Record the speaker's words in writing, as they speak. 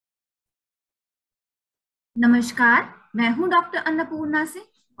नमस्कार। मैं हूं डॉक्टर अन्नपूर्णा से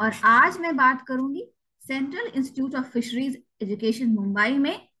और आज मैं बात करूंगी central institute of fisheries education Mumbai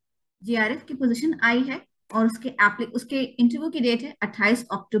में जेआरएफ की पोजीशन आई है और उसके इंटरव्यू की डेट है 28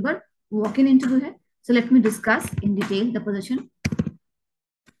 अक्टूबर। वॉक इन इंटरव्यू है। So let me discuss in detail the position.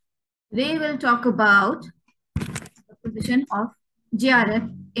 Way will talk about the position of JRF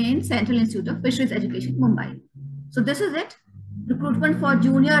in Central Institute of Fisheries Education, Mumbai. So this is it. Recruitment for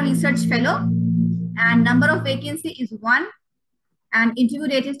junior research fellow and number of vacancy is 1 and interview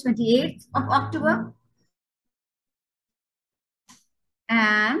date is 28th of October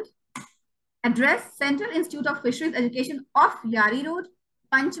and address Central Institute of Fisheries Education of Yari Road,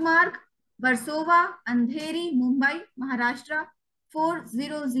 Panchmarg, Versova, Andheri, Mumbai, Maharashtra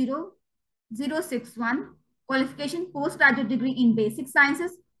 400061. Qualification postgraduate degree in basic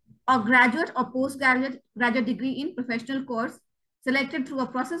sciences or graduate or postgraduate degree in professional course selected through a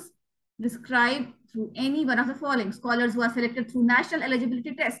process described through any one of the following. Scholars who are selected through National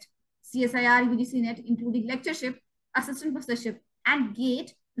Eligibility Test, CSIR, UGC NET, including lectureship, assistant professorship, and GATE,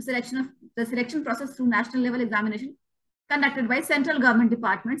 the selection process through national level examination conducted by central government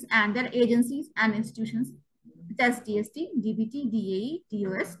departments and their agencies and institutions such as TST, DBT, DAE,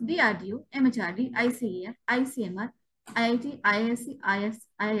 DOS, DRDO, MHRD, ICAF, ICMR, IIT, IISc,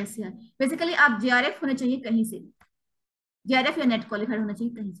 IIScr. Basically आप JRF होने चाहिए कहीं से भी, JRF या net qualified होना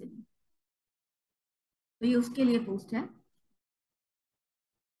चाहिए कहीं से भी, तो ये उसके लिए पोस्ट है।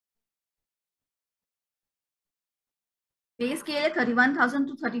 पे स्केल है 31,000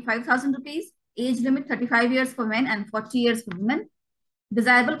 to 35,000 rupees. Age limit 35 years for men and 40 years for women.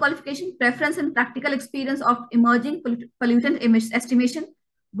 Desirable qualification, preference in practical experience of emerging pollutant estimation,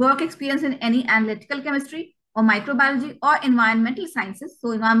 work experience in any analytical chemistry or microbiology or environmental sciences. So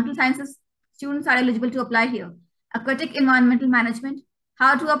environmental sciences students are eligible to apply here. Aquatic environmental management.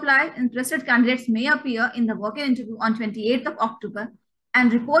 How to apply? Interested candidates may appear in the walk-in interview on 28th of October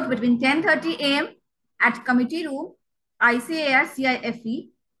and report between 10:30 a.m. at committee room ICAR CIFE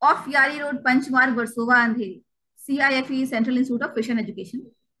of Yari Road, Panchmarg, Versova, Andheri. CIFE Central Institute of Fish and Education,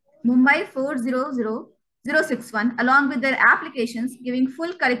 Mumbai 400061, along with their applications giving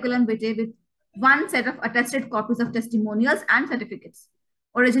full curriculum with one set of attested copies of testimonials and certificates,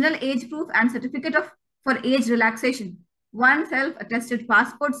 original age proof and certificate for age relaxation, one self-attested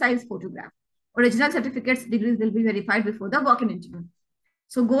passport size photograph. Original certificates degrees will be verified before the walk-in interview.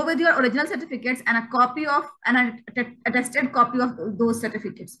 So go with your original certificates and a copy of an attested copy of those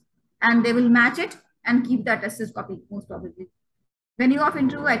certificates, and they will match it and keep the attested copy most probably. Venue of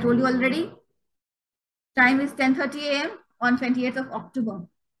interview, I told you already. Time is 10:30 a.m. on 28th of October.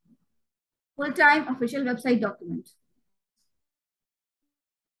 Full-time official website document.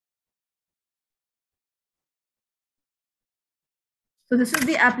 So this is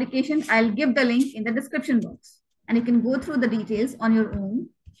the application. I'll give the link in the description box and you can go through the details on your own.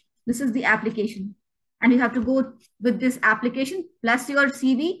 This is the application and you have to go with this application plus your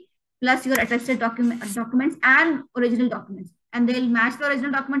CV plus your attested documents and original documents, and they'll match the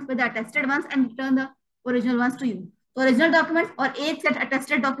original documents with the attested ones and return the original ones to you. So original documents और एक set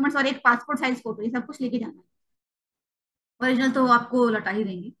attested documents और एक passport size photo, ये सब कुछ लेके जाना है। ओरिजिनल तो आपको लौटा ही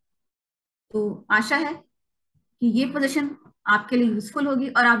देंगे। तो आशा है कि ये पोजीशन आपके लिए यूजफुल होगी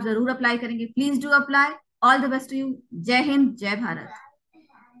और आप जरूर अप्लाई करेंगे। Please do apply. All the best to you. जय हिंद, जय भारत।